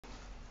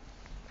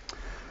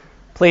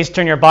Please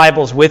turn your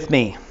Bibles with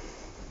me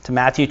to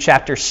Matthew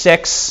chapter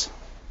 6.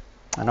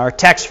 And our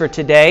text for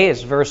today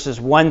is verses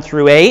 1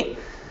 through 8,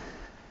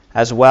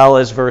 as well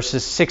as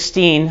verses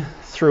 16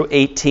 through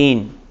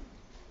 18.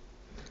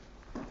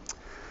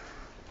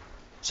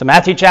 So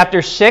Matthew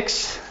chapter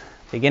 6,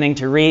 beginning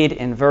to read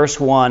in verse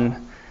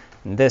 1,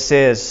 and this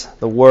is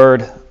the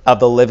word of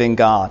the living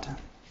God.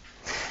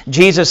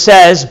 Jesus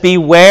says,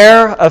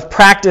 "Beware of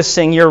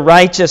practicing your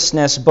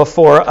righteousness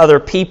before other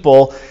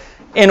people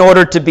in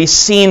order to be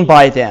seen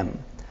by them.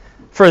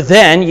 For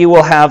then you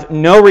will have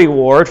no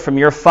reward from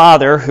your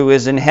Father who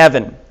is in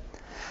heaven.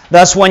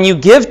 Thus when you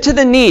give to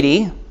the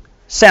needy,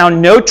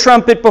 sound no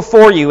trumpet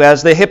before you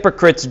as the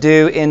hypocrites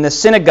do in the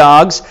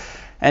synagogues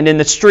and in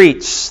the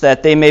streets,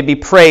 that they may be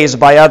praised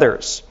by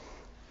others.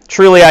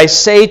 Truly I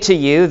say to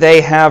you,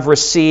 they have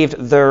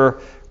received their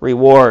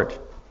reward.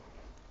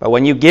 But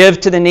when you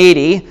give to the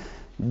needy,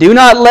 do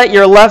not let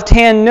your left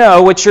hand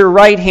know what your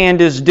right hand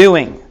is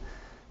doing,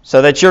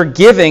 so that your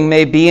giving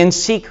may be in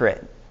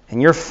secret,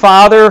 and your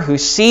Father who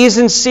sees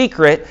in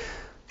secret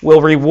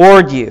will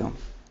reward you.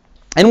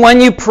 And when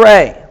you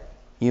pray,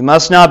 you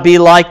must not be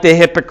like the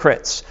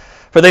hypocrites,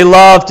 for they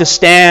love to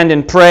stand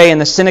and pray in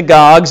the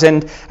synagogues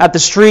and at the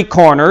street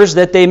corners,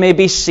 that they may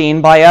be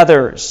seen by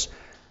others.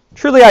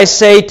 Truly I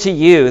say to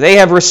you, they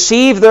have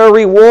received their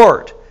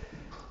reward.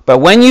 But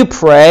when you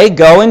pray,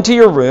 go into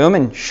your room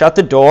and shut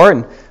the door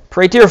and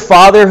pray to your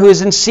Father who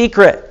is in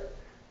secret,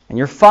 and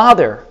your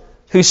Father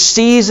who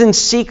sees in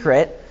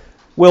secret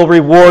will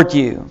reward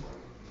you.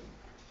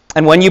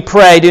 And when you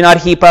pray, do not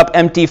heap up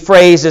empty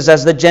phrases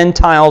as the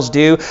Gentiles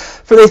do,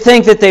 for they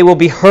think that they will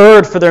be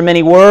heard for their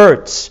many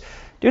words.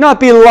 Do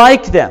not be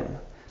like them,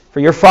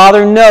 for your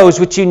Father knows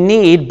what you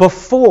need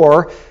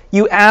before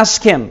you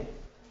ask Him."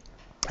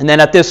 And then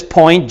at this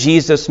point,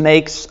 Jesus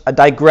makes a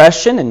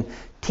digression and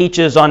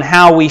teaches on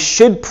how we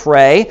should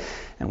pray,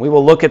 and we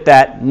will look at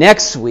that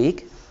next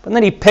week. But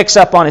then He picks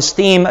up on His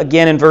theme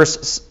again in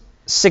verse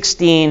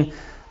 16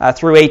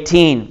 through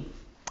 18.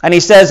 And He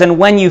says, "And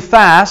when you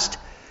fast,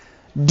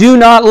 do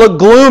not look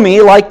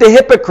gloomy like the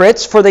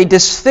hypocrites, for they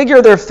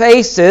disfigure their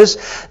faces,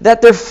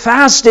 that their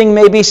fasting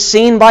may be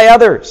seen by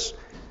others.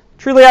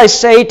 Truly I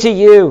say to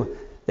you,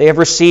 they have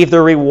received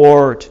their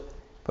reward.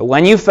 But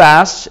when you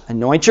fast,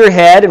 anoint your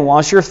head and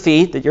wash your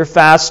feet, that your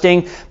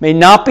fasting may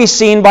not be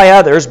seen by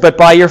others, but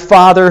by your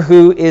Father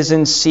who is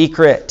in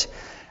secret.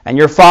 And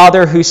your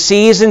Father who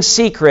sees in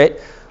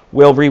secret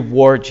will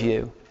reward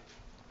you."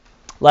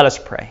 Let us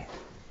pray.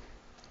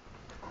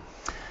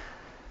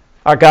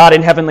 Our God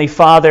and Heavenly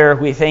Father,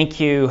 we thank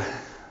you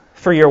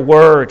for your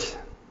word.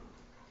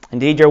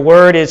 Indeed, your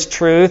word is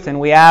truth, and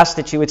we ask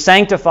that you would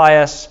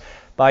sanctify us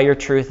by your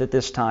truth at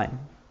this time.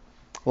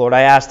 Lord,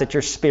 I ask that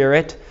your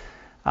Spirit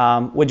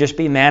would just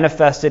be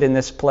manifested in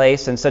this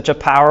place in such a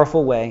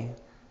powerful way,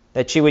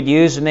 that you would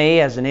use me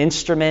as an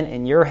instrument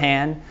in your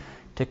hand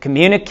to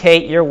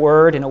communicate your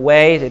word in a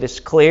way that is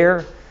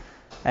clear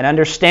and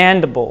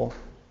understandable.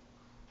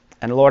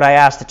 And Lord, I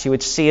ask that you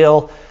would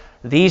seal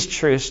these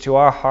truths to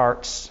our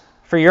hearts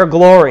for your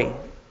glory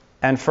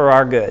and for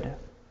our good.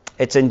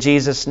 It's in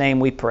Jesus'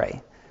 name we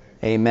pray.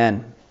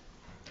 Amen.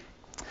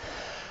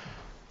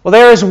 Well,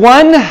 there is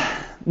one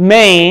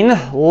main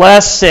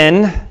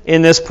lesson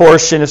in this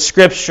portion of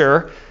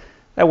Scripture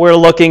that we're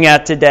looking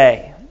at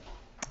today.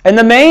 And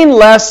the main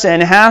lesson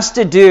has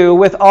to do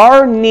with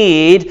our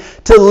need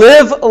to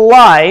live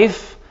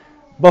life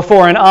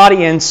before an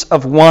audience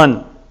of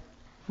one.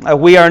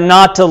 We are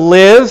not to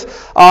live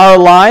our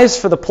lives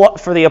for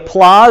the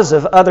applause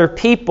of other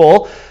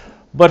people,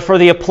 but for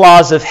the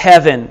applause of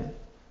heaven.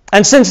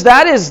 And since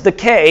that is the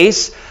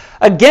case,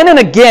 again and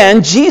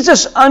again,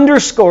 Jesus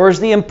underscores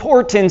the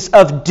importance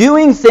of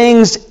doing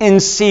things in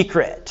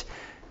secret.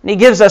 And He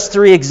gives us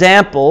 3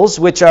 examples,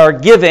 which are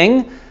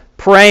giving,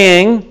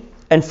 praying,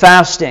 and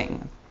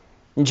fasting.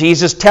 And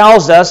Jesus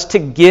tells us to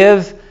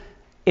give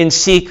in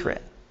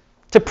secret,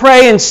 to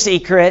pray in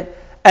secret,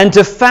 and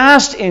to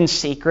fast in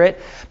secret,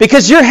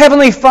 because your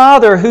Heavenly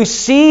Father who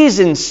sees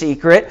in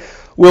secret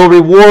will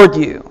reward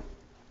you.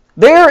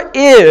 There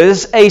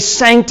is a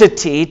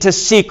sanctity to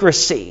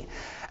secrecy.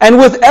 And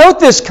without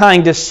this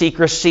kind of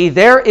secrecy,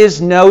 there is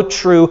no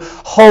true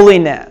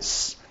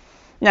holiness.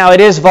 Now,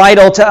 it is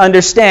vital to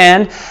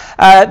understand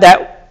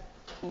that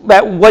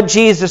what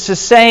Jesus is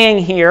saying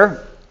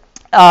here,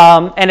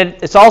 and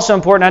it's also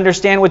important to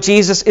understand what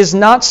Jesus is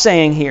not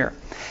saying here.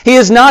 He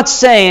is not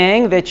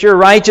saying that your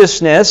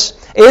righteousness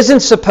isn't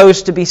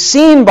supposed to be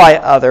seen by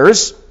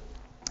others.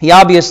 He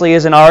obviously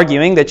isn't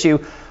arguing that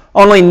you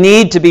only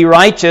need to be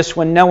righteous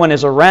when no one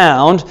is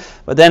around,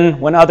 but then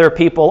when other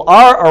people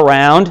are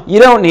around, you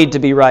don't need to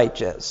be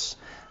righteous.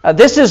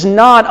 This is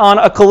not on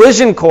a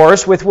collision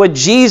course with what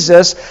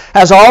Jesus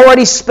has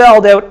already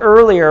spelled out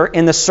earlier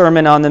in the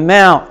Sermon on the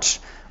Mount,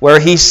 where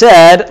He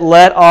said,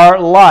 "Let our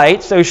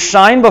light so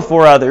shine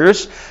before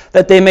others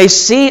that they may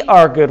see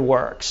our good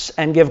works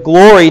and give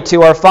glory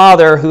to our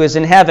Father who is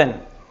in heaven."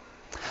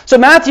 So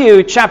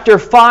Matthew chapter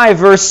 5,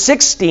 verse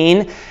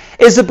 16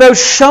 is about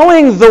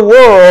showing the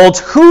world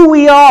who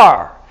we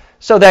are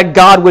so that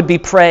God would be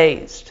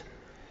praised.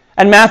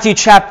 And Matthew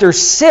chapter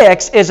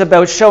 6 is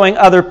about showing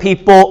other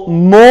people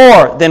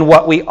more than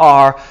what we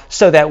are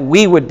so that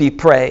we would be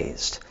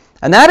praised.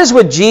 And that is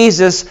what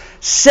Jesus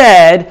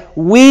said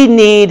we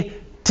need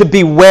to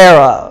beware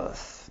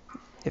of.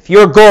 If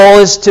your goal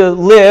is to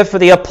live for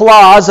the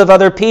applause of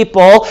other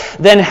people,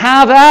 then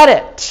have at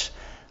it.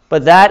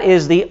 But that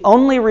is the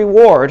only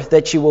reward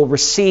that you will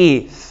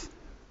receive.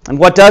 And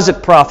what does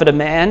it profit a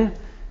man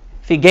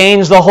if he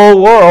gains the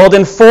whole world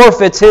and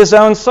forfeits his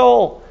own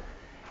soul?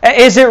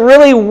 Is it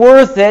really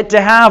worth it to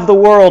have the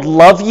world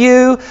love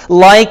you,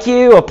 like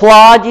you,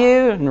 applaud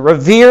you, and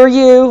revere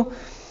you,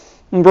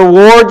 and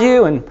reward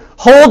you, and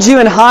hold you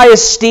in high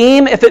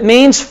esteem if it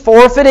means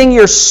forfeiting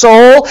your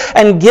soul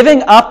and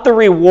giving up the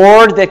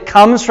reward that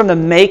comes from the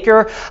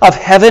Maker of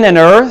heaven and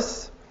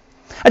earth?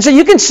 And so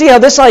you can see how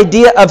this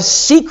idea of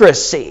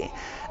secrecy,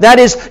 that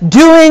is,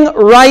 doing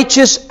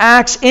righteous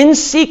acts in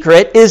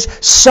secret, is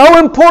so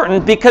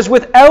important, because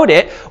without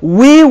it,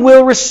 we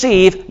will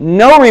receive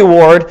no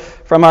reward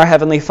from our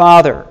Heavenly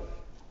Father.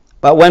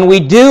 But when we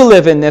do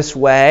live in this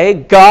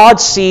way,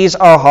 God sees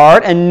our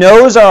heart and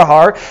knows our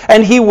heart,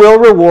 and He will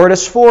reward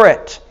us for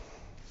it.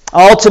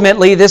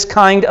 Ultimately, this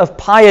kind of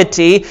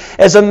piety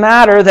is a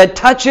matter that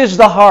touches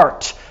the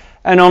heart,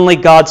 and only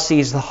God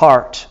sees the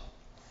heart.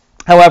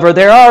 However,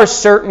 there are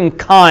certain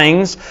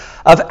kinds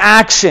of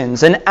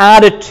actions and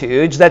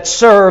attitudes that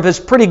serve as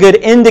pretty good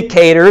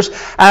indicators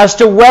as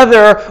to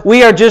whether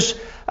we are just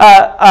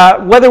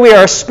whether we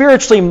are a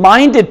spiritually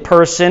minded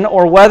person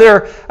or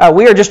whether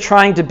we are just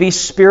trying to be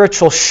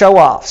spiritual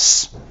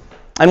show-offs.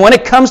 And when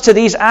it comes to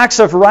these acts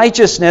of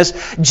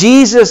righteousness,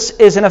 Jesus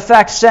is in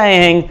effect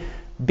saying,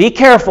 be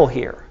careful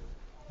here.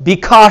 Be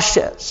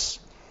cautious.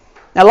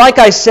 Now, like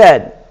I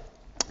said,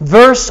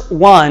 verse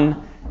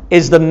 1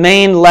 is the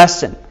main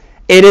lesson.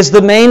 It is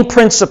the main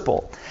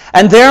principle.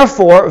 And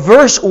therefore,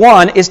 verse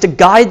 1 is to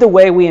guide the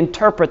way we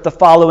interpret the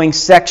following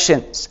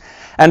sections.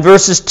 And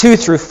verses 2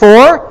 through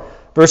 4,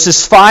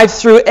 verses 5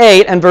 through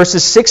 8, and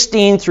verses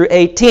 16 through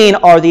 18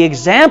 are the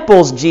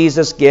examples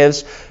Jesus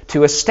gives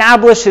to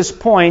establish his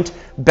point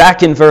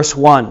back in verse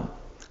 1.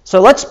 So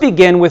let's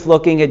begin with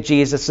looking at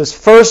Jesus'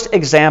 first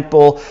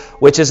example,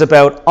 which is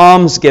about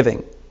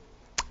almsgiving.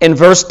 In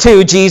verse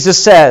 2,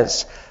 Jesus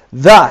says,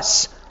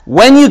 "Thus,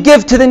 when you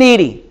give to the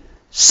needy,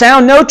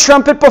 sound no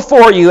trumpet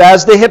before you,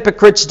 as the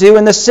hypocrites do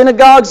in the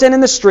synagogues and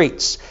in the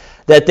streets,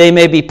 that they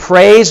may be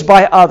praised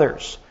by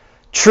others.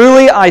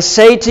 Truly, I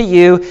say to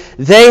you,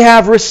 they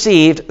have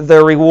received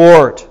their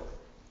reward."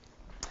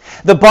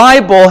 The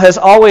Bible has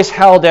always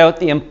held out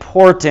the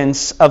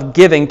importance of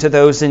giving to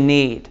those in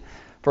need.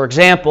 For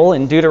example,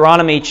 in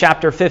Deuteronomy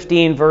chapter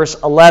 15, verse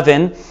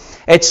 11,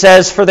 it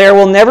says, "For there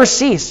will never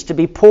cease to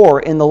be poor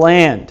in the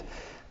land.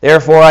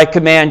 Therefore I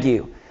command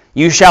you,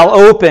 you shall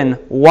open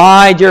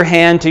wide your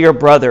hand to your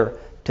brother,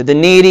 to the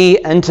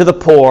needy and to the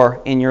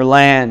poor in your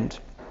land."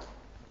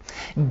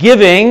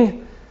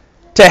 Giving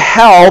to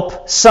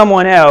help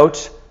someone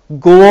out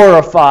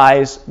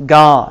glorifies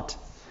God.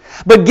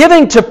 But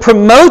giving to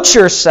promote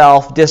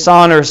yourself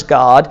dishonors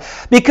God,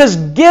 because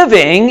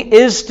giving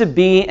is to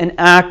be an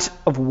act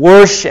of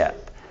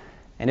worship.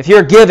 And if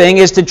your giving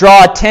is to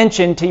draw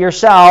attention to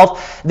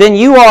yourself, then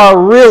you are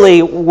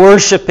really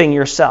worshiping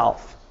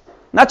yourself.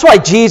 And that's why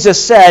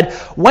Jesus said,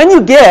 when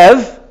you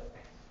give,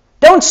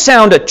 don't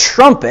sound a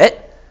trumpet.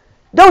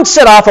 Don't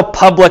set off a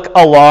public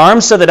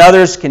alarm so that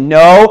others can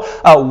know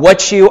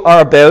what you are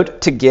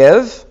about to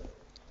give.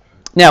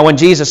 Now, when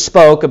Jesus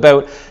spoke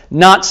about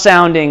not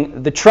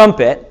sounding the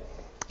trumpet,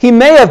 he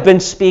may have been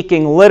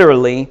speaking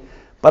literally,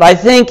 but I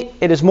think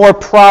it is more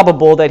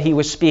probable that he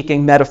was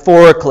speaking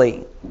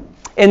metaphorically.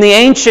 In the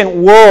ancient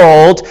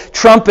world,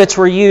 trumpets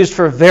were used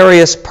for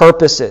various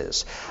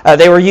purposes.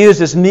 They were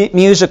used as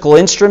musical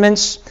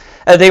instruments.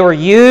 They were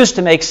used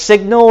to make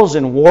signals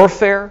in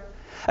warfare.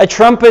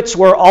 Trumpets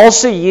were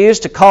also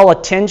used to call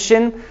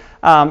attention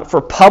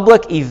for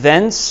public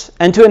events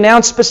and to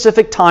announce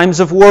specific times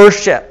of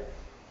worship.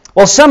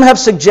 Well, some have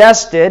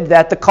suggested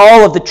that the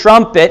call of the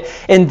trumpet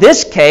in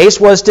this case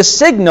was to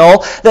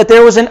signal that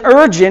there was an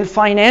urgent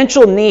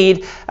financial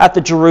need at the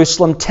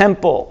Jerusalem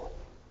temple.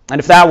 And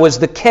if that was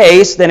the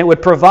case, then it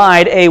would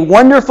provide a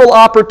wonderful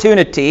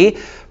opportunity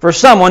for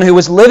someone who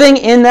was living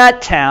in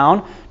that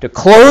town to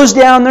close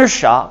down their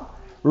shop,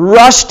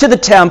 rush to the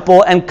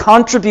temple, and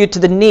contribute to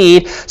the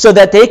need so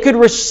that they could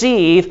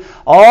receive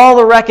all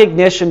the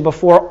recognition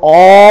before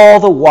all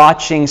the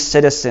watching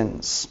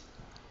citizens.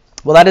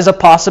 Well, that is a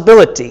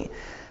possibility.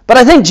 But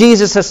I think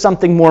Jesus has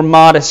something more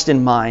modest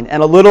in mind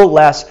and a little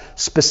less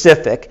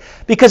specific,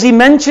 because he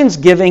mentions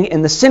giving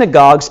in the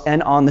synagogues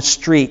and on the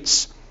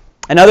streets.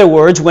 In other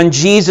words, when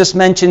Jesus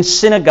mentions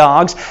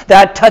synagogues,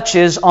 that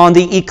touches on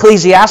the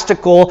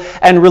ecclesiastical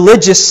and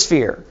religious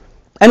sphere.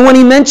 And when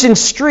he mentions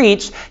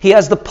streets, he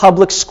has the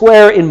public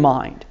square in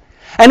mind.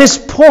 And his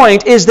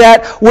point is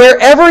that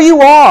wherever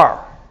you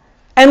are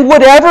and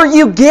whatever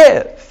you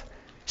give,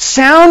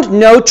 sound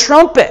no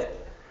trumpet.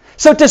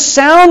 So to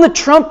sound the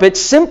trumpet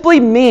simply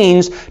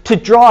means to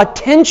draw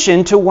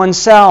attention to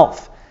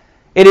oneself.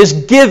 It is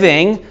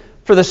giving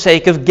for the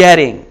sake of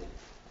getting.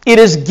 It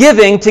is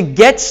giving to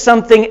get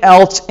something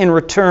else in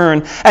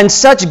return. And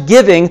such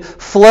giving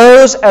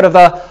flows out of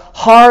a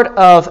heart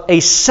of a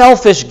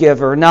selfish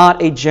giver,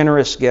 not a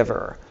generous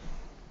giver.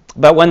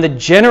 But when the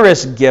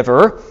generous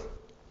giver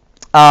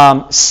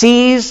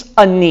sees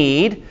a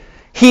need,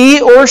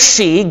 he or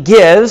she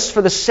gives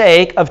for the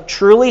sake of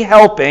truly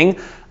helping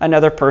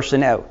another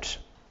person out.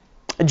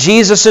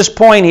 Jesus'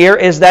 point here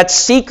is that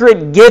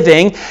secret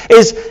giving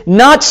is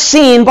not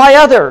seen by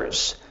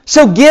others.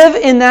 So give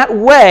in that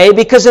way,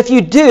 because if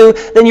you do,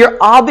 then you're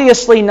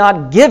obviously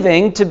not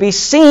giving to be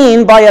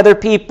seen by other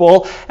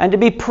people and to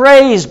be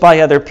praised by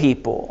other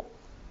people.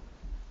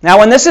 Now,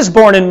 when this is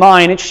borne in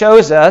mind, it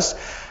shows us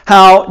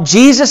how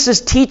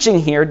Jesus' teaching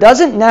here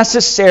doesn't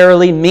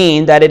necessarily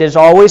mean that it is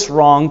always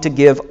wrong to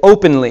give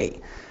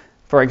openly.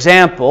 For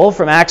example,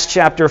 from Acts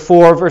chapter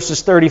 4,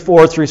 verses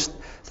 34 through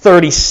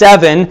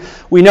 37,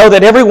 we know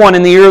that everyone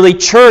in the early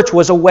church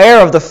was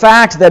aware of the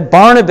fact that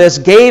Barnabas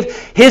gave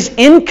his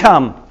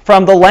income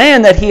from the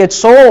land that he had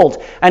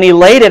sold, and he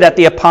laid it at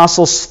the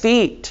apostles'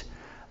 feet.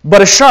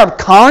 But a sharp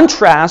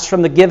contrast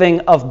from the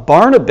giving of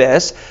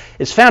Barnabas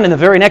is found in the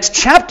very next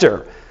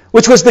chapter,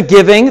 which was the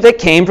giving that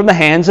came from the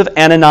hands of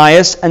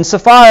Ananias and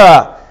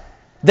Sapphira.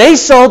 They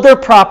sold their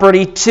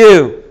property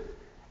too,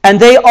 and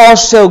they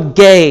also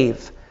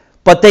gave,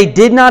 but they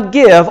did not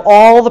give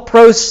all the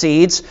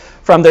proceeds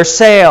from their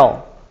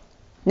sale.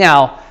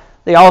 Now,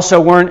 they also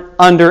weren't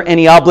under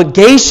any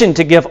obligation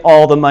to give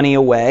all the money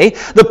away.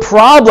 The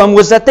problem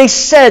was that they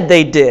said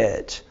they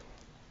did.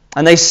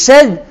 And they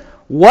said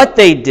what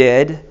they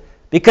did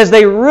because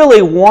they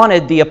really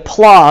wanted the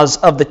applause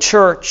of the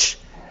church.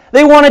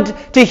 They wanted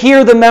to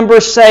hear the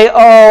members say,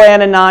 "Oh,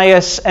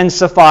 Ananias and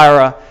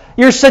Sapphira,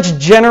 you're such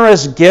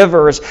generous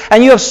givers,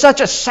 and you have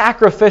such a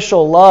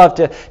sacrificial love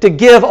to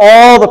give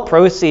all the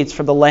proceeds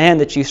for the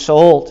land that you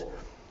sold."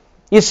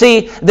 You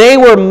see, they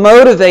were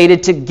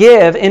motivated to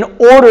give in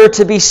order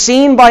to be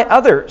seen by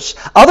others.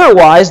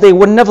 Otherwise, they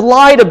wouldn't have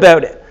lied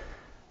about it.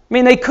 I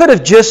mean, they could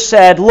have just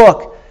said,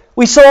 "Look,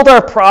 we sold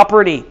our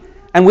property,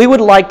 and we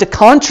would like to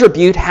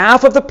contribute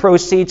half of the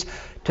proceeds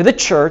to the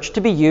church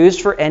to be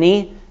used for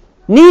any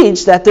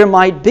needs that there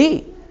might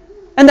be."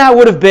 And that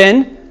would have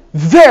been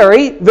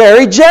very,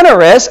 very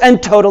generous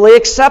and totally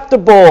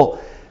acceptable.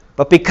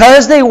 But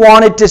because they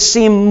wanted to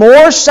seem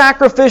more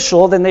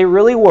sacrificial than they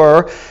really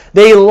were,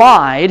 they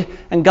lied,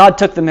 and God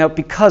took them out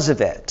because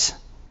of it.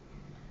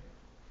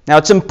 Now,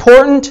 it's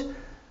important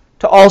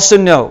to also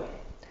note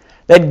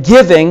that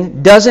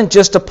giving doesn't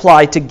just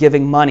apply to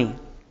giving money.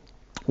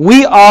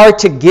 We are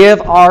to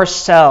give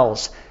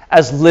ourselves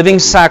as living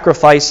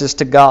sacrifices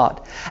to God.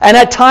 And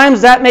at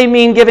times that may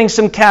mean giving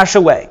some cash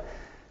away.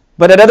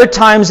 But at other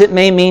times it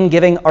may mean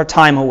giving our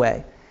time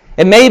away.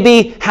 It may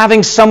be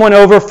having someone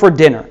over for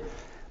dinner.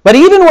 But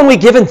even when we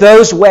give in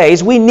those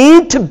ways, we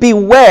need to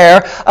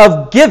beware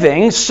of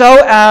giving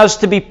so as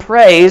to be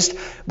praised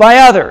by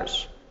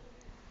others.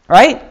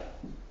 Right?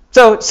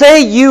 So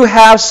say you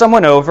have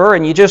someone over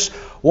and you just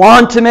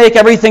want to make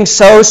everything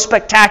so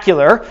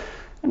spectacular.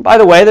 And by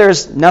the way,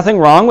 there's nothing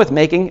wrong with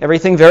making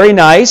everything very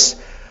nice.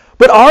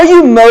 But are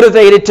you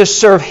motivated to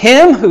serve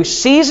Him who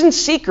sees in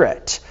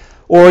secret?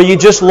 Or are you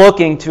just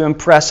looking to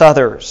impress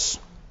others?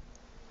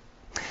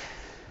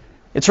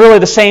 It's really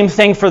the same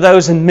thing for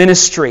those in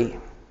ministry.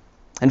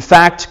 In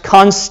fact,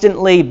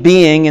 constantly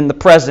being in the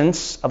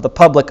presence of the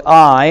public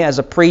eye as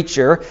a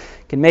preacher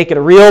can make it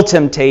a real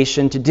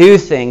temptation to do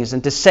things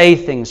and to say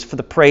things for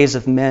the praise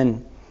of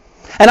men.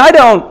 And I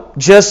don't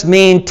just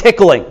mean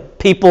tickling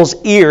people's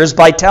ears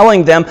by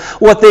telling them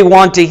what they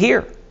want to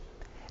hear.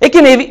 It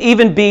can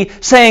even be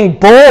saying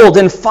bold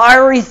and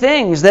fiery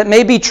things that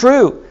may be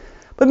true.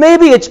 But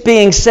maybe it's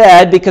being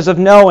said because of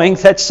knowing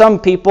that some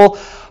people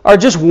are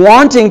just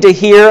wanting to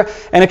hear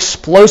an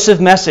explosive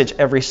message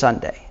every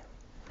Sunday.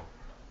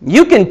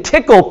 You can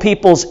tickle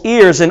people's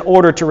ears in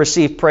order to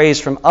receive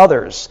praise from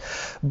others,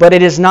 but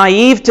it is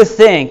naive to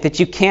think that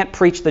you can't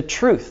preach the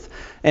truth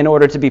in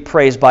order to be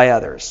praised by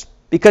others,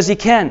 because you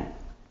can.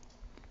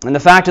 And the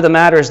fact of the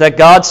matter is that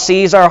God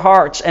sees our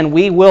hearts, and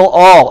we will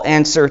all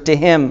answer to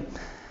Him.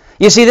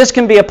 You see, this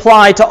can be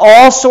applied to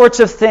all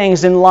sorts of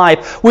things in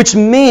life, which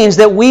means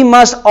that we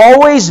must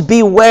always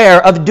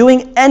beware of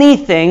doing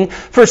anything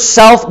for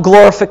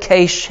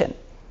self-glorification.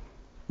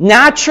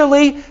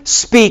 Naturally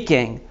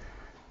speaking,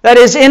 that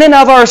is, in and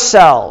of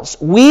ourselves,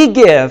 we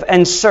give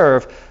and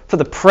serve for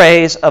the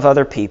praise of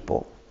other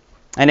people.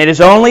 And it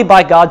is only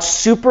by God's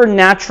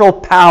supernatural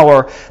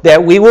power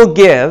that we will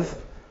give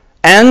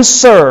and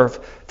serve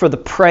for the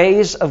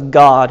praise of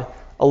God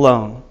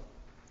alone.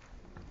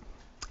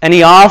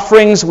 Any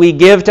offerings we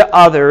give to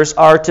others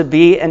are to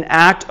be an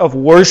act of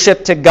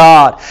worship to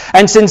God.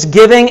 And since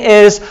giving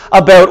is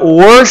about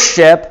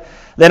worship,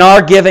 then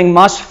our giving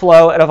must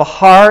flow out of a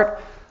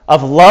heart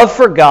of love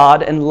for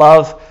God and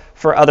love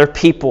for other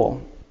people.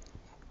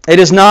 It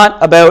is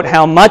not about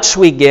how much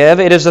we give,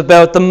 it is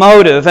about the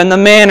motive and the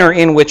manner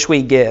in which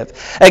we give.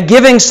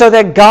 Giving so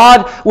that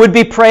God would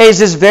be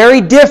praised is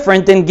very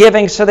different than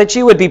giving so that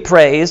you would be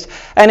praised,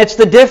 and it's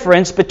the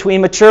difference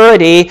between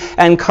maturity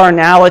and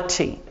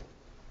carnality.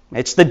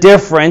 It's the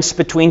difference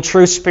between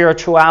true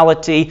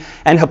spirituality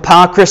and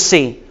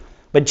hypocrisy.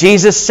 But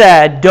Jesus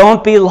said,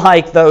 don't be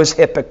like those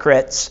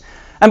hypocrites.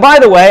 And by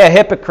the way, a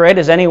hypocrite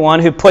is anyone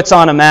who puts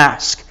on a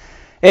mask.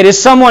 It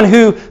is someone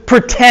who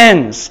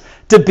pretends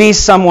to be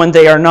someone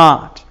they are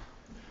not.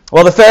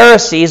 Well, the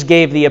Pharisees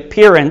gave the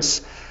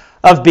appearance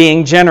of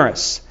being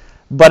generous,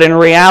 but in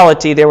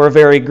reality they were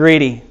very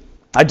greedy.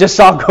 I just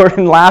saw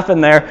Gordon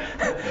laughing there,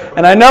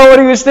 and I know what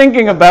he was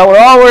thinking about. We're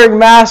all wearing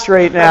masks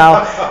right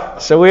now,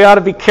 so we ought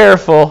to be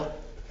careful.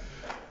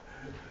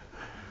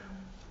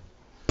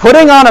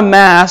 Putting on a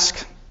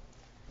mask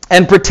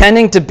and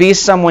pretending to be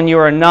someone you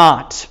are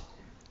not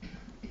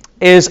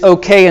is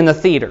okay in the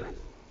theater,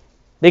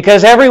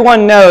 because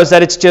everyone knows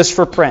that it's just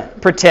for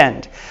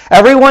pretend.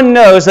 Everyone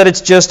knows that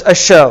it's just a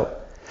show.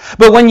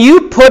 But when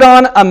you put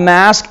on a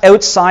mask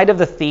outside of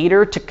the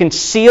theater to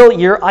conceal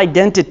your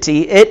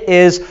identity, it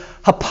is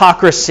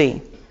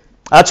hypocrisy.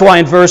 That's why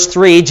in verse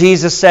 3,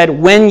 Jesus said,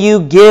 when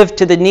you give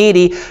to the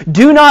needy,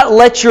 do not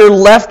let your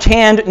left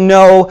hand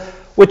know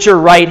what your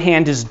right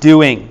hand is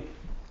doing.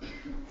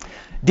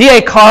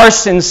 D.A.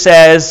 Carson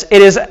says,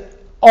 it is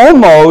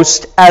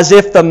almost as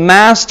if the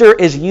master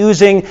is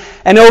using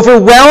an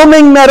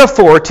overwhelming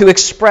metaphor to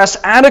express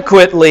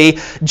adequately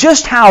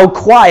just how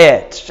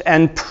quiet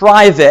and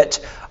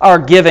private our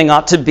giving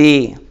ought to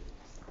be.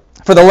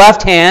 For the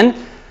left hand,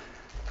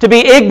 to be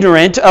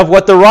ignorant of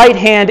what the right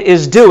hand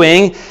is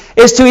doing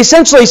is to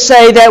essentially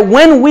say that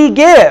when we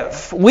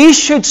give, we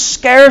should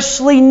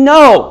scarcely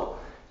know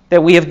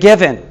that we have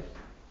given.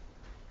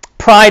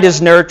 Pride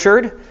is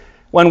nurtured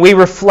when we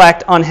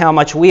reflect on how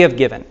much we have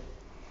given.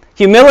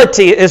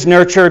 Humility is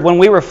nurtured when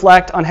we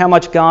reflect on how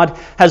much God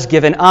has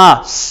given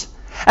us.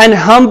 And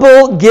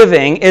humble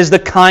giving is the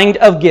kind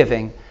of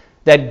giving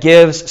that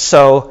gives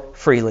so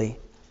freely.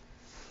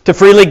 To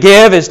freely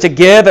give is to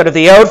give out of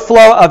the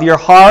outflow of your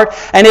heart,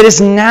 and it is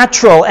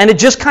natural, and it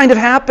just kind of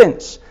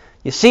happens.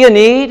 You see a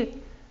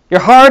need, your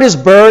heart is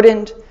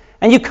burdened,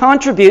 and you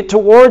contribute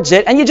towards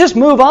it, and you just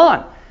move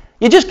on.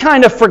 You just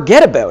kind of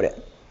forget about it.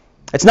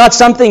 It's not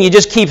something you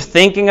just keep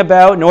thinking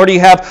about, nor do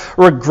you have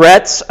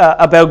regrets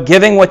about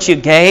giving what you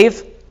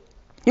gave.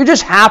 You're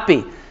just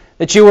happy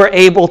that you were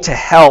able to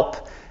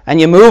help, and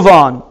you move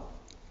on.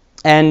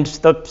 And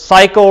the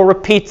cycle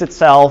repeats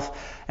itself,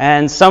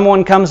 and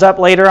someone comes up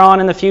later on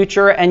in the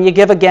future, and you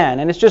give again.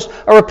 And it's just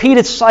a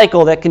repeated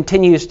cycle that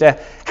continues to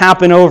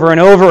happen over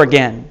and over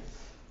again.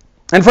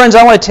 And friends,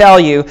 I want to tell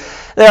you,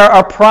 there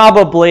are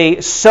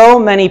probably so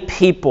many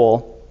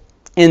people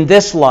in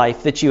this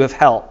life that you have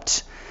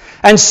helped.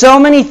 And so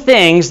many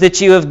things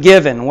that you have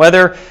given,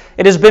 whether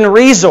it has been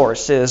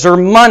resources or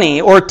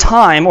money or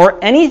time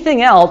or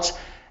anything else,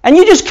 and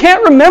you just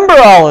can't remember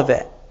all of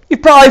it.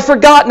 You've probably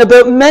forgotten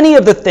about many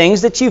of the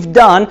things that you've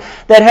done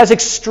that has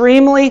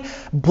extremely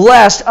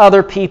blessed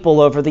other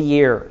people over the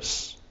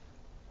years.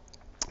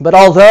 But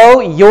although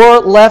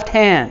your left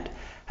hand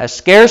has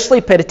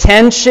scarcely paid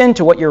attention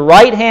to what your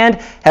right hand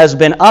has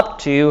been up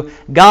to,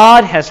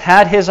 God has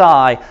had His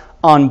eye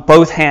on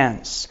both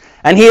hands.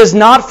 And He has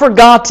not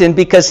forgotten,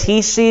 because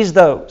He sees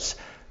those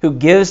who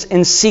gives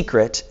in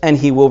secret, and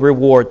He will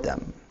reward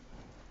them.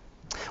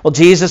 Well,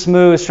 Jesus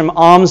moves from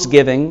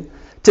almsgiving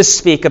to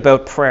speak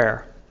about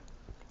prayer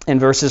in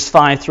verses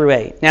 5 through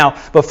 8.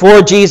 Now,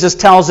 before Jesus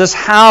tells us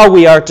how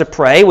we are to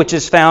pray, which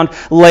is found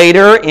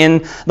later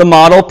in the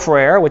model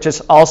prayer, which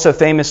is also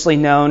famously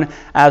known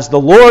as the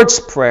Lord's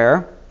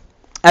Prayer,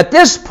 at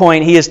this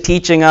point He is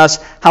teaching us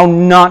how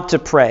not to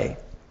pray.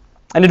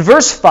 And in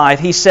verse 5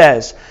 He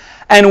says,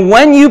 "And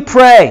when you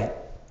pray,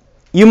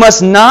 you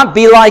must not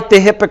be like the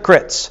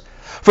hypocrites,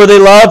 for they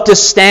love to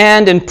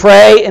stand and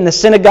pray in the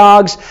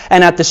synagogues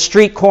and at the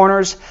street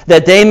corners,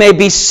 that they may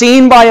be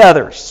seen by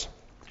others.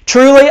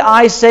 Truly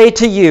I say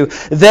to you,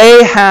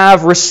 they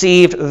have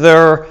received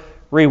their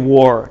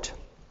reward."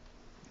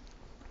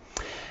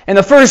 In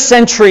the first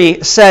century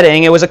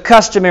setting, it was a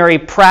customary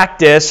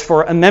practice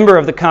for a member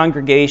of the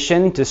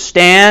congregation to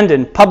stand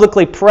and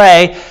publicly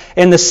pray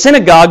in the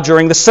synagogue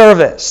during the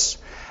service.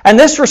 And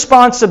this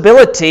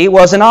responsibility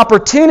was an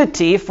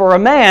opportunity for a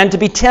man to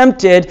be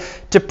tempted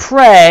to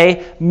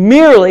pray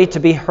merely to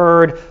be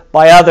heard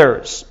by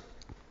others.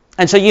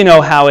 And so you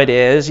know how it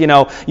is,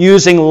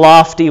 using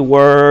lofty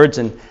words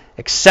and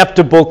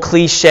acceptable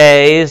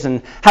cliches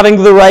and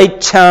having the right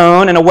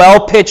tone and a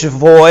well-pitched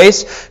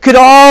voice could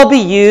all be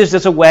used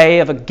as a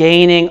way of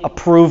gaining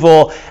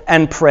approval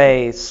and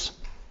praise.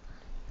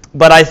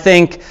 But I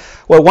think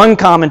what one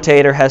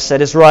commentator has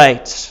said is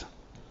right.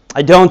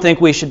 I don't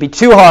think we should be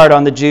too hard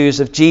on the Jews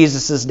of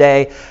Jesus'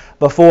 day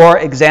before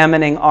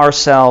examining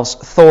ourselves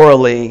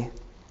thoroughly,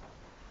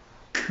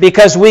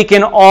 because we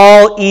can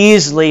all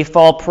easily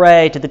fall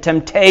prey to the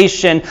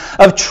temptation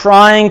of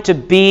trying to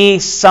be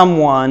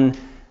someone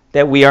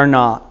that we are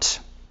not.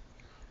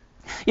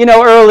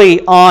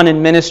 Early on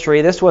in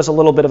ministry, this was a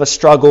little bit of a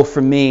struggle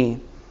for me.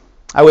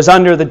 I was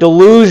under the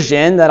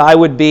delusion that I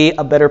would be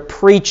a better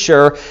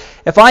preacher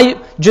if I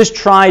just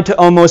tried to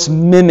almost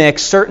mimic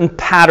certain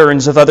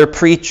patterns of other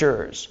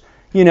preachers.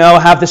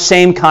 Have the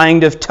same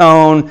kind of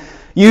tone,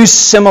 use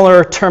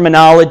similar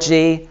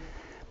terminology,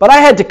 But I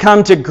had to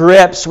come to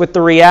grips with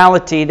the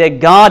reality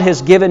that God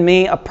has given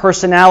me a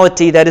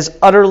personality that is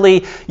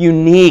utterly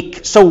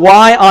unique. So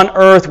why on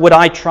earth would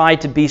I try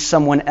to be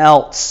someone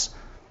else?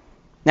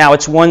 Now,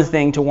 it's one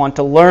thing to want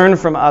to learn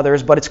from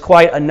others, but it's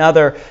quite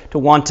another to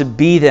want to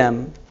be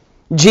them.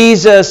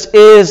 Jesus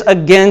is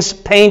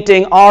against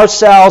painting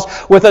ourselves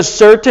with a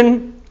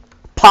certain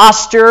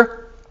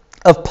posture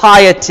of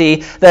piety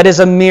that is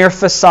a mere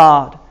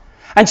facade.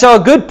 And so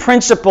a good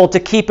principle to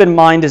keep in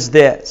mind is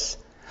this.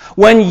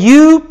 When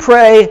you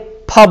pray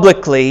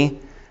publicly,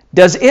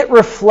 does it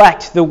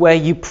reflect the way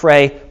you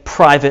pray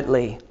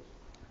privately?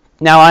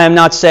 Now, I am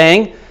not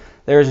saying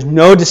there is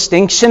no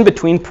distinction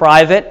between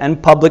private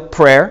and public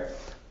prayer.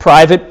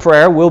 Private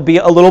prayer will be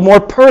a little more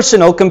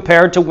personal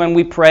compared to when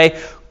we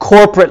pray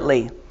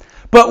corporately.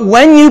 But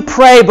when you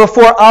pray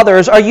before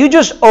others, are you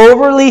just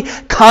overly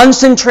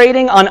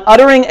concentrating on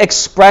uttering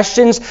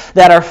expressions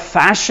that are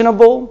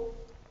fashionable?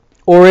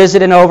 Or is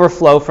it an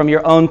overflow from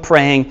your own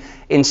praying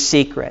in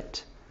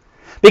secret?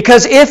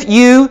 Because if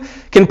you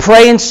can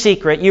pray in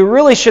secret, you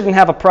really shouldn't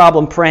have a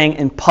problem praying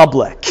in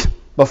public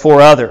before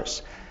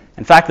others.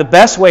 In fact, the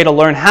best way to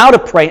learn how to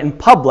pray in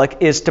public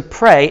is to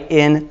pray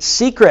in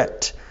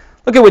secret.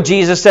 Look at what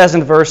Jesus says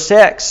in verse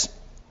 6.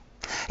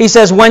 He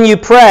says, when you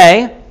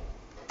pray,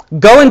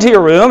 go into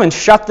your room and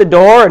shut the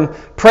door and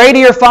pray to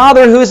your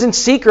Father who is in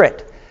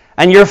secret.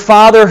 And your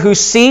Father who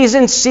sees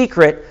in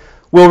secret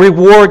will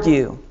reward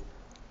you.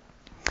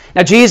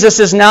 Now, Jesus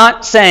is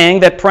not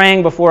saying that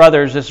praying before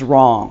others is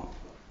wrong.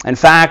 In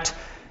fact,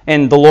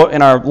 in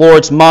our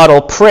Lord's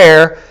model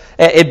prayer,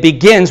 it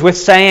begins with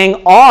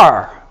saying,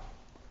 Our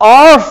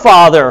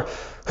Father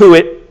who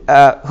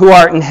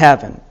art in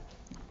heaven.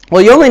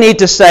 Well, you only need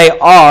to say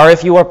 "our"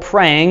 if you are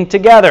praying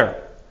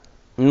together.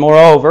 And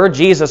moreover,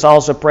 Jesus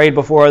also prayed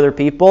before other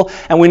people,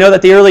 and we know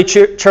that the early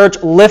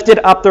church lifted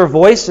up their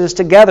voices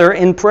together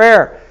in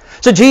prayer.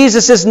 So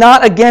Jesus is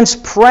not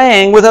against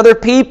praying with other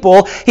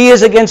people. He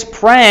is against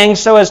praying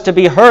so as to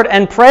be heard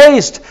and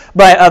praised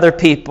by other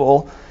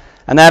people.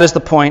 And that is the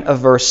point of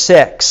verse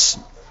 6.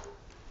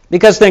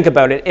 Because think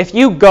about it. If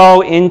you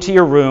go into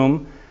your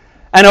room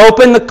and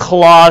open the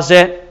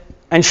closet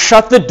and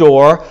shut the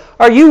door,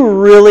 are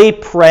you really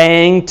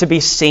praying to be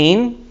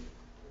seen?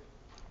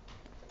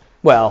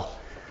 Well,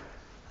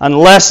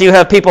 unless you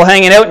have people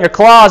hanging out in your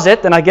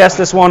closet, then I guess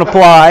this won't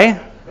apply.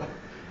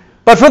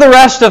 But for the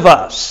rest of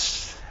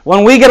us,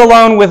 when we get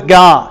alone with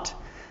God,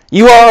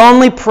 you are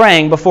only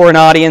praying before an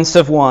audience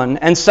of one,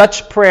 and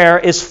such prayer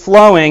is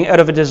flowing out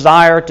of a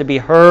desire to be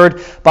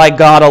heard by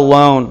God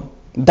alone.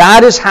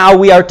 That is how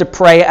we are to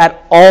pray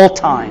at all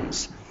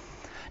times.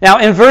 Now,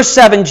 in verse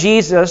 7,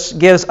 Jesus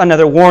gives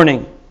another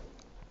warning.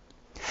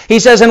 He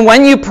says, and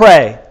when you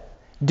pray,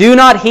 do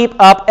not heap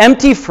up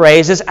empty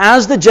phrases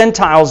as the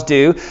Gentiles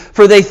do,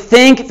 for they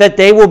think that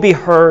they will be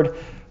heard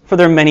for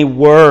their many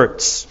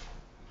words.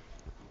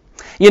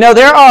 You know,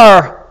 there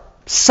are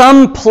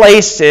some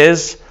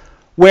places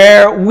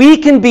where we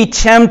can be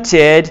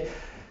tempted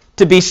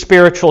to be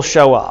spiritual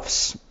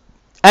show-offs,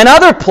 and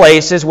other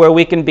places where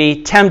we can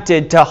be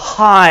tempted to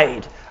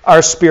hide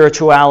our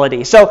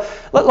spirituality. So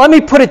let me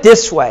put it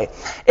this way.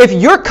 If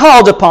you're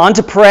called upon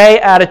to pray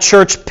at a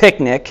church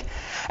picnic,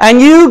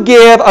 and you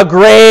give a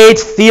great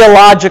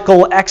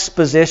theological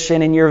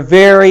exposition in your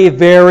very,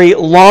 very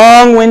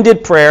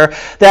long-winded prayer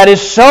that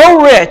is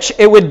so rich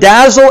it would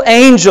dazzle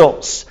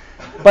angels,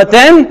 but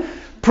then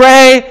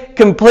pray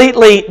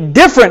completely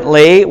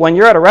differently when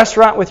you're at a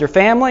restaurant with your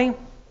family,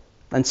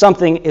 then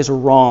something is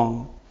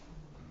wrong.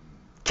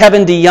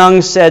 Kevin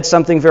DeYoung said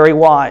something very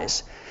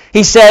wise.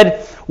 He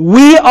said,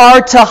 we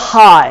are to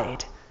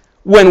hide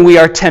when we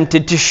are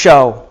tempted to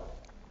show,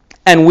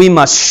 and we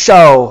must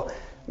show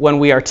when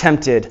we are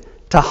tempted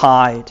to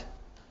hide.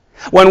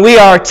 When we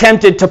are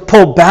tempted to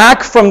pull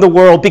back from the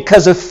world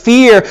because of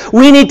fear,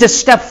 we need to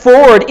step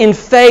forward in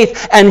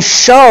faith and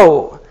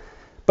show.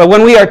 But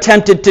when we are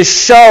tempted to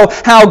show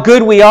how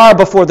good we are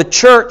before the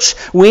church,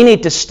 we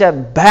need to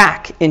step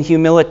back in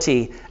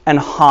humility and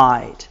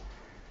hide.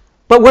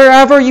 But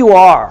wherever you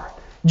are,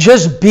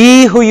 just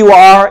be who you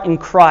are in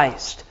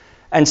Christ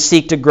and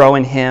seek to grow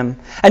in Him.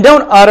 And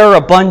don't utter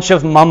a bunch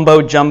of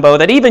mumbo-jumbo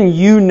that even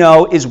you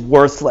know is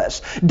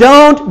worthless.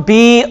 Don't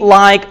be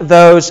like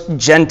those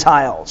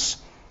Gentiles.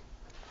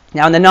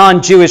 Now, in the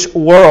non-Jewish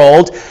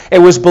world, it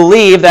was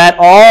believed that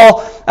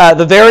all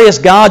the various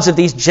gods of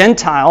these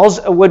Gentiles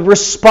would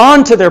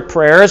respond to their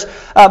prayers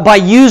by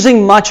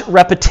using much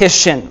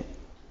repetition.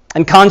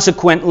 And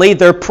consequently,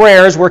 their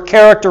prayers were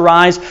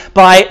characterized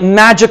by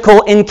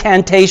magical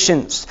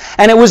incantations.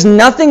 And it was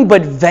nothing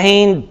but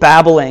vain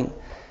babbling.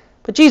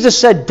 But Jesus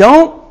said,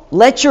 don't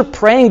let your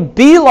praying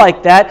be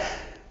like that,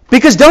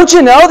 because don't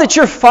you know that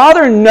your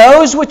Father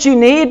knows what you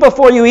need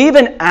before you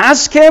even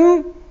ask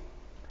Him?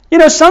 You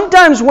know,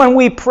 sometimes when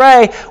we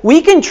pray,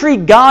 we can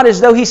treat God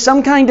as though He's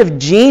some kind of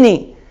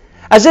genie,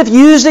 as if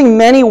using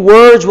many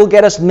words will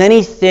get us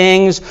many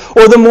things,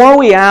 or the more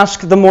we ask,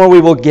 the more we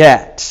will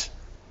get.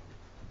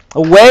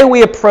 The way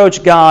we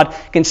approach God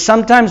can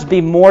sometimes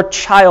be more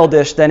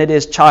childish than it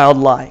is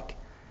childlike.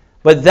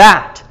 But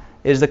that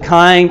is the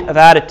kind of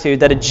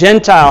attitude that a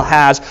Gentile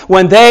has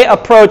when they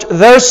approach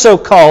their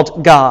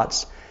so-called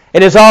gods.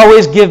 It is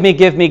always give me,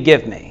 give me,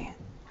 give me.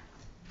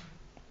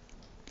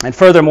 And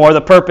furthermore,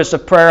 the purpose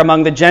of prayer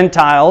among the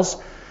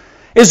Gentiles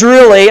is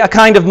really a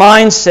kind of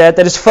mindset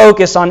that is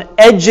focused on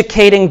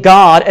educating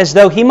God as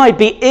though He might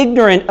be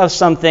ignorant of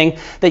something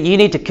that you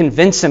need to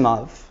convince Him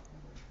of.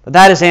 But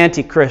that is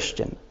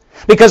anti-Christian.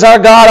 Because our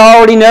God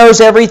already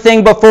knows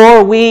everything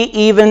before we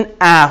even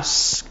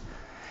ask.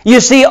 You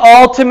see,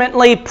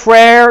 ultimately,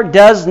 prayer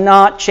does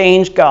not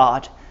change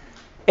God.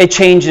 It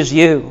changes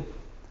you.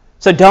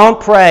 So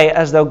don't pray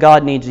as though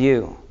God needs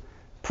you.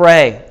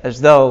 Pray as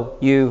though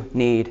you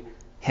need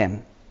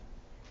Him.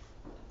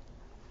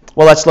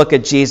 Well, let's look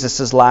at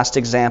Jesus' last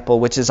example,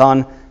 which is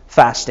on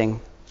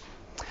fasting.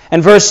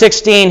 In verse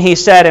 16, He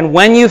said, "And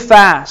when you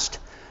fast,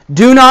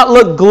 do not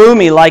look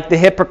gloomy like the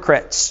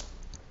hypocrites,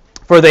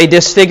 for they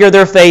disfigure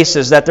their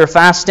faces, that their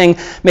fasting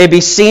may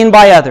be seen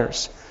by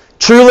others.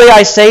 Truly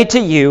I say to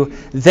you,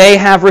 they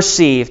have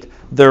received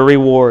their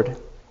reward."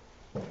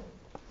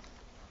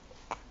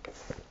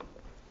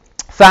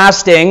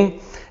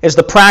 Fasting is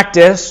the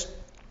practice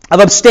of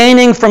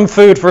abstaining from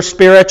food for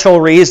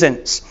spiritual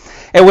reasons.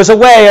 It was a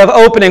way of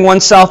opening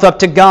oneself up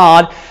to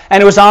God,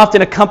 and it was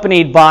often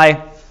accompanied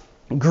by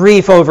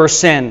grief over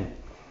sin.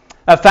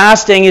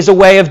 Fasting is a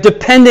way of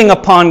depending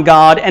upon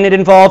God, and it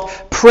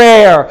involved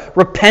prayer,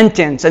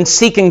 repentance, and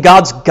seeking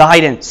God's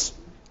guidance.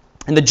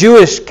 In the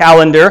Jewish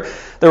calendar,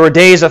 there were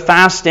days of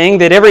fasting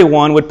that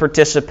everyone would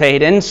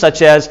participate in,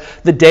 such as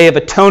the Day of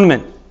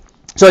Atonement.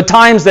 So at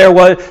times there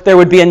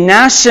would be a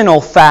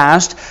national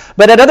fast,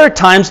 but at other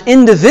times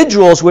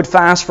individuals would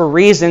fast for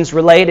reasons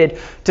related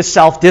to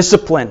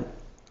self-discipline.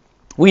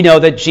 We know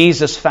that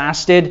Jesus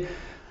fasted,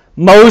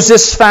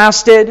 Moses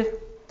fasted,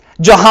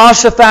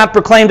 Jehoshaphat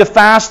proclaimed a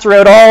fast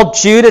throughout all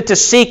Judah to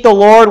seek the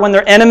Lord when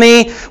their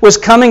enemy was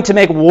coming to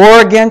make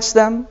war against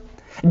them.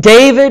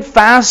 David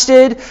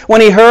fasted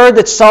when he heard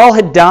that Saul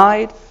had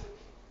died.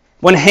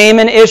 When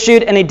Haman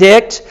issued an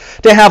edict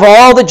to have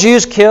all the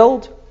Jews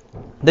killed,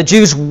 the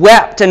Jews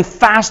wept and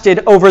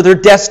fasted over their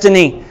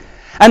destiny.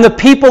 And the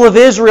people of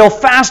Israel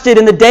fasted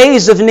in the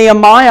days of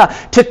Nehemiah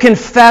to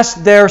confess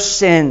their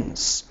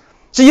sins.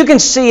 So you can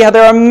see how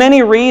there are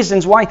many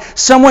reasons why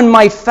someone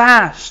might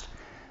fast.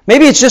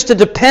 Maybe it's just to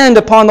depend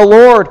upon the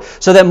Lord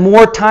so that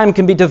more time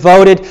can be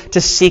devoted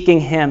to seeking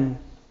Him.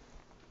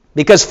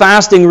 Because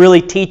fasting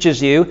really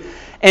teaches you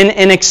in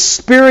an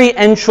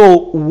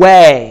experiential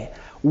way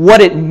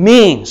what it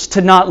means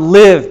to not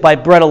live by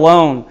bread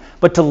alone,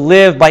 but to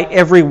live by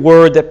every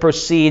word that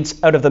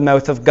proceeds out of the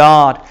mouth of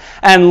God.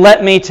 And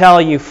let me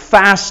tell you,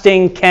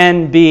 fasting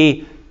can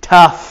be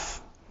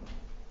tough.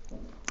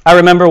 I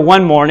remember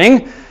one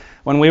morning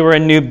when we were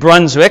in New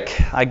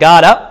Brunswick, I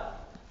got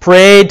up,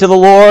 prayed to the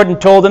Lord,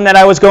 and told Him that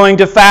I was going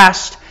to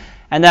fast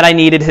and that I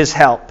needed His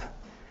help.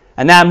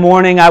 And that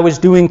morning I was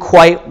doing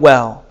quite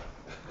well.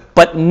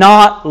 But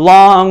not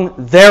long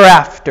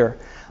thereafter,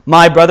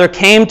 my brother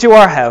came to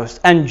our house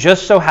and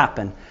just so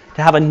happened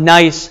to have a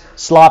nice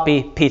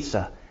sloppy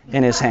pizza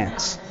in his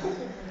hands.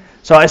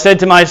 So I said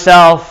to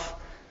myself,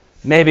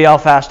 maybe I'll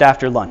fast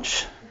after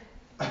lunch.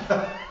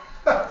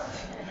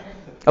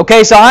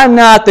 Okay, so I'm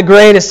not the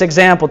greatest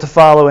example to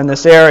follow in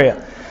this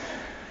area.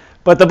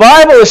 But the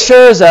Bible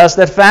assures us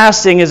that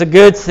fasting is a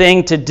good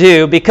thing to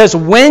do because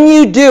when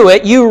you do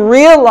it, you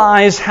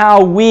realize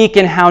how weak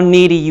and how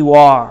needy you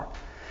are.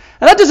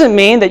 And that doesn't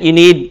mean that you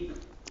need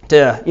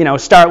to,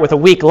 start with a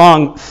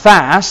week-long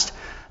fast.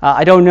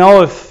 I don't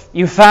know if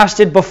you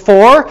fasted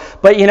before,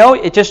 but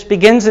it just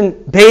begins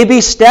in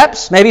baby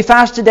steps. Maybe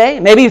fast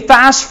today. Maybe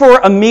fast for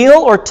a meal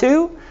or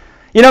two.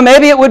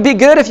 Maybe it would be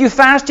good if you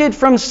fasted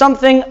from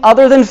something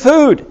other than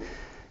food.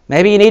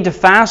 Maybe you need to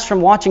fast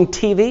from watching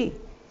TV.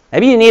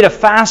 Maybe you need a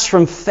fast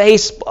from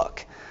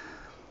Facebook.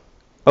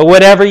 But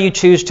whatever you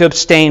choose to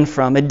abstain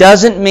from, it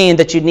doesn't mean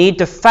that you need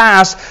to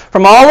fast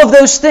from all of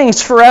those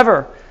things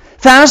forever.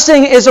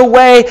 Fasting is a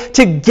way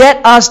to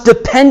get us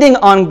depending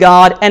on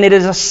God, and it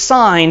is a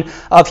sign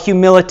of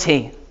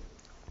humility.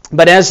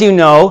 But as you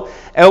know,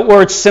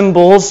 outward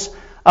symbols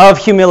of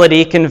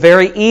humility can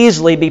very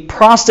easily be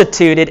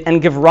prostituted and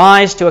give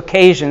rise to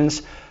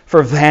occasions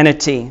for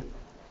vanity.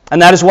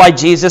 And that is why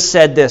Jesus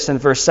said this in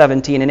verse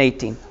 17 and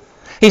 18.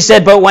 He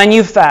said, "But when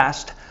you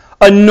fast,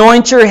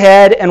 anoint your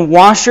head and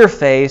wash your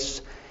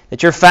face,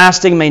 that your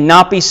fasting may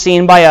not be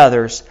seen by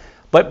others,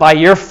 but by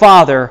your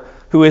Father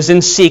who is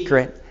in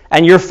secret.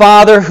 And your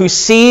Father who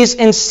sees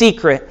in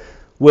secret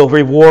will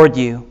reward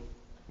you."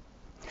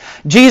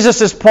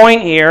 Jesus'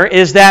 point here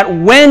is that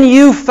when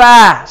you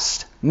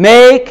fast,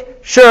 make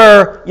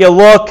sure you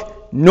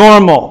look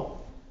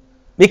normal.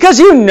 Because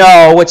you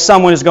know what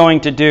someone is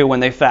going to do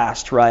when they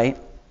fast, right?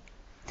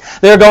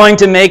 They're going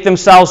to make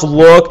themselves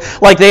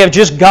look like they have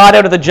just got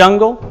out of the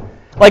jungle,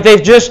 like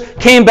they've just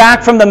came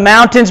back from the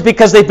mountains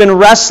because they've been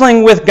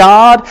wrestling with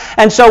God.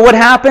 And so what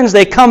happens?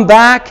 They come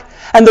back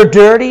and they're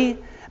dirty.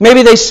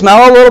 Maybe they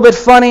smell a little bit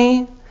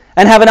funny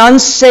and have an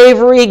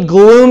unsavory,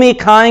 gloomy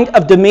kind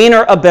of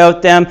demeanor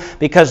about them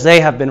because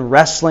they have been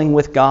wrestling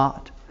with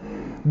God.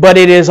 but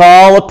it is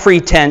all a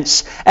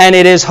pretense, and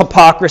it is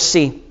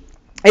hypocrisy.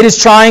 It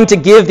is trying to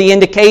give the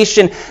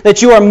indication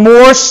that you are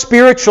more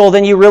spiritual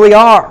than you really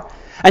are.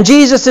 And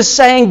Jesus is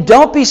saying,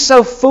 don't be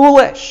so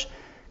foolish.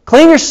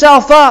 Clean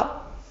yourself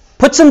up.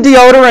 Put some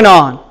deodorant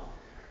on.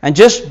 And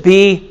just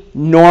be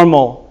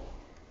normal.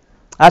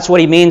 That's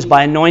what he means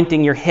by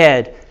anointing your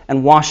head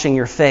and washing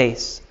your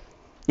face.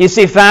 You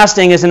see,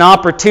 fasting is an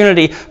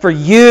opportunity for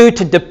you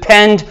to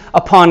depend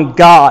upon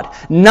God,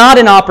 not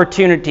an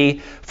opportunity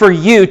for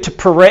you to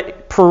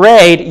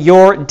parade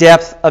your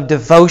depth of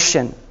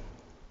devotion.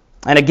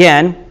 And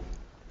again,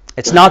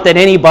 it's not that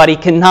anybody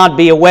cannot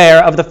be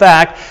aware of the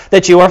fact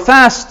that you are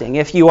fasting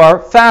if you are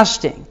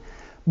fasting.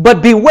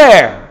 But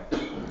beware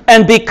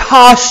and be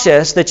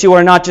cautious that you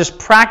are not just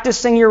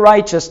practicing your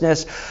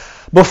righteousness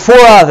before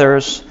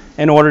others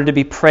in order to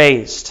be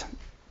praised.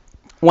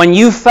 When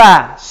you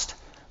fast,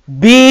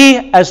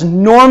 be as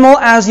normal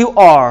as you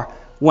are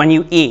when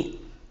you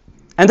eat.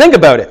 And think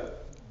about it.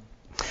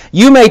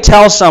 You may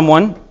tell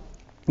someone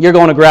you're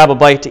going to grab a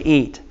bite to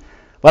eat.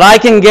 But I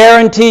can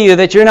guarantee you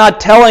that you're not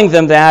telling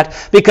them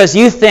that because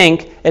you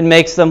think it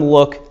makes them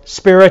look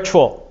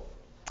spiritual.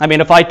 I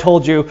mean, if I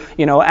told you,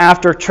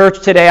 after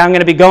church today I'm going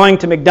to be going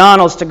to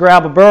McDonald's to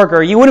grab a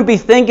burger, you wouldn't be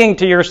thinking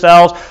to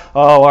yourselves,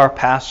 oh, our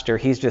pastor,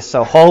 he's just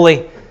so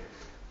holy.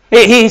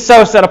 He's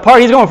so set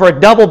apart. He's going for a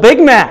double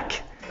Big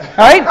Mac.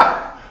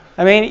 Right?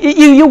 I mean,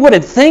 you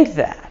wouldn't think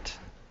that.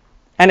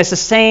 And it's the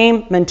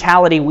same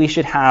mentality we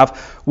should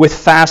have with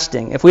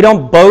fasting. If we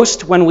don't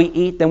boast when we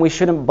eat, then we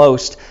shouldn't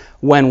boast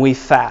when we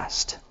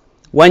fast.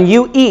 When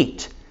you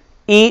eat,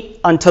 eat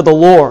unto the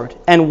Lord.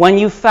 And when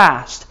you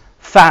fast,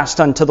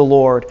 fast unto the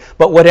Lord.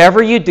 But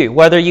whatever you do,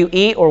 whether you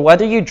eat or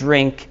whether you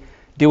drink,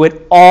 do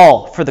it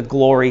all for the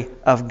glory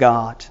of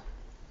God.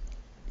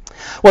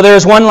 Well, there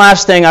is one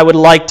last thing I would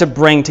like to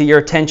bring to your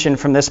attention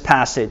from this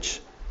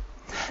passage.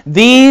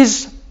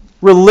 These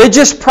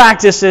religious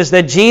practices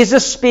that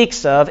Jesus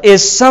speaks of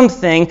is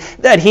something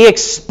that he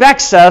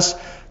expects us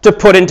to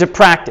put into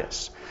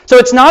practice. So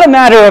it's not a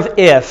matter of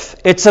if,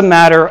 it's a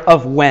matter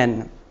of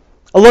when.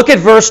 Look at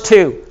verse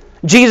 2.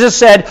 Jesus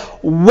said,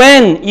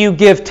 when you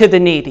give to the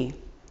needy.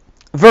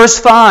 Verse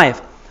 5,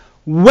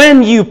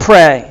 when you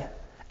pray.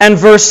 And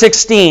verse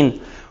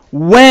 16,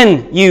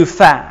 when you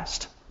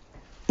fast.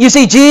 You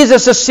see,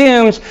 Jesus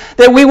assumes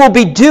that we will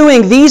be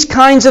doing these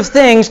kinds of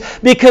things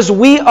because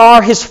we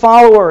are his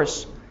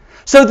followers.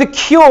 So the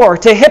cure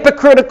to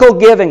hypocritical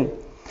giving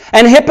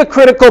and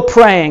hypocritical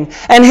praying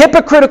and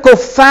hypocritical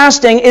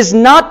fasting is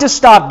not to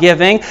stop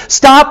giving,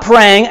 stop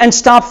praying, and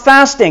stop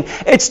fasting.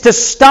 It's to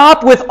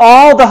stop with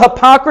all the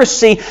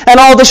hypocrisy and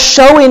all the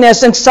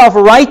showiness and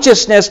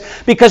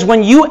self-righteousness, because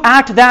when you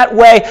act that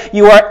way,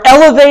 you are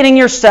elevating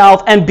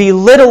yourself and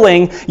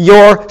belittling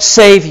your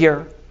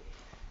Savior.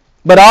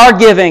 But our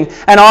giving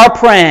and our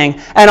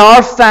praying and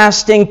our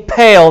fasting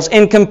pales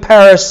in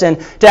comparison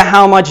to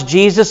how much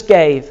Jesus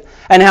gave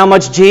and how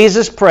much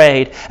Jesus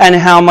prayed and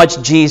how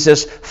much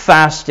Jesus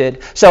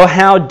fasted. So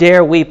how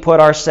dare we put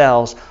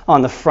ourselves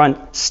on the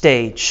front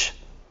stage?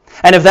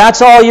 And if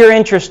that's all you're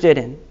interested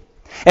in,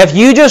 if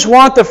you just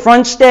want the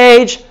front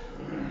stage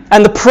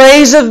and the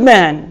praise of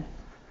men,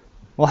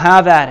 well,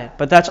 have at it.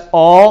 But that's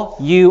all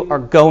you are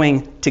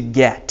going to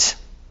get.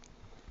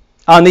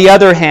 On the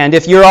other hand,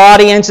 if your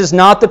audience is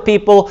not the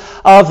people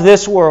of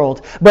this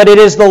world, but it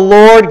is the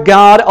Lord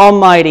God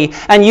Almighty,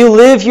 and you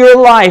live your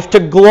life to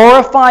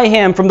glorify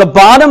him from the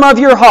bottom of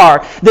your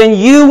heart, then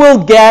you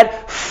will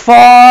get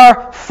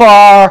far,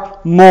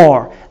 far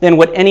more than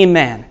what any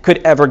man could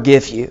ever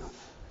give you.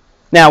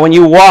 Now, when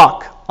you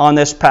walk on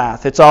this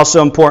path, it's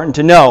also important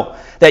to know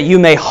that you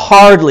may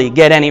hardly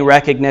get any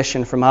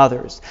recognition from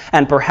others,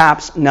 and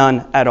perhaps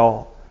none at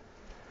all.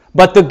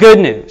 But the good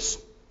news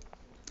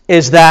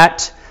is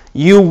that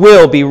you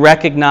will be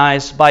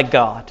recognized by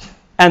God,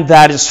 and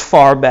that is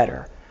far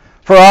better.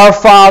 For our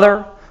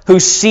Father, who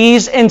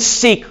sees in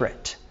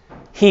secret,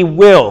 he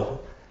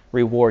will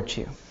reward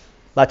you.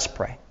 Let's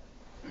pray.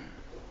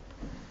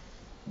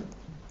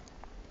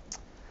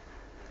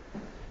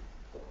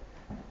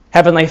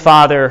 Heavenly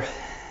Father,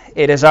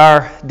 it is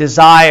our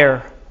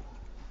desire,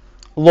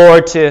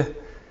 Lord, to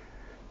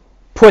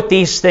put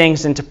these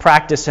things into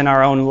practice in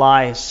our own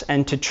lives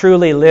and to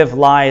truly live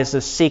lives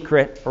of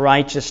secret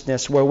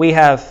righteousness where we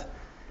have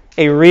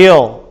a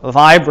real,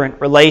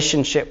 vibrant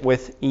relationship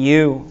with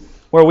you,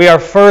 where we are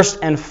first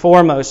and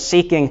foremost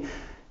seeking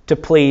to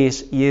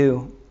please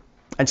you.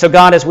 And so,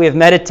 God, as we have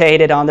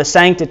meditated on the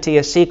sanctity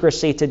of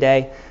secrecy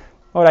today,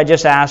 Lord, I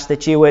just ask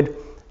that you would,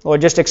 Lord,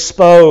 just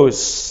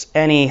expose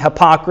any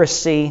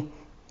hypocrisy,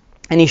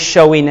 any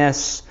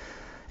showiness,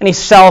 any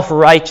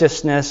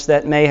self-righteousness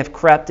that may have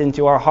crept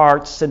into our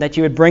hearts, and that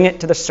you would bring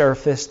it to the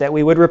surface, that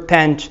we would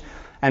repent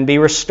and be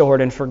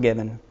restored and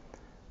forgiven.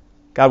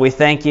 God, we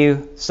thank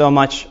you so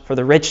much for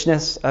the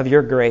richness of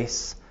your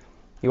grace.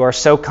 You are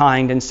so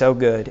kind and so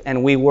good,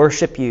 and we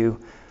worship you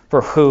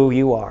for who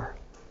you are.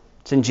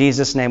 It's in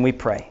Jesus' name we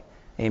pray.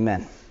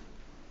 Amen.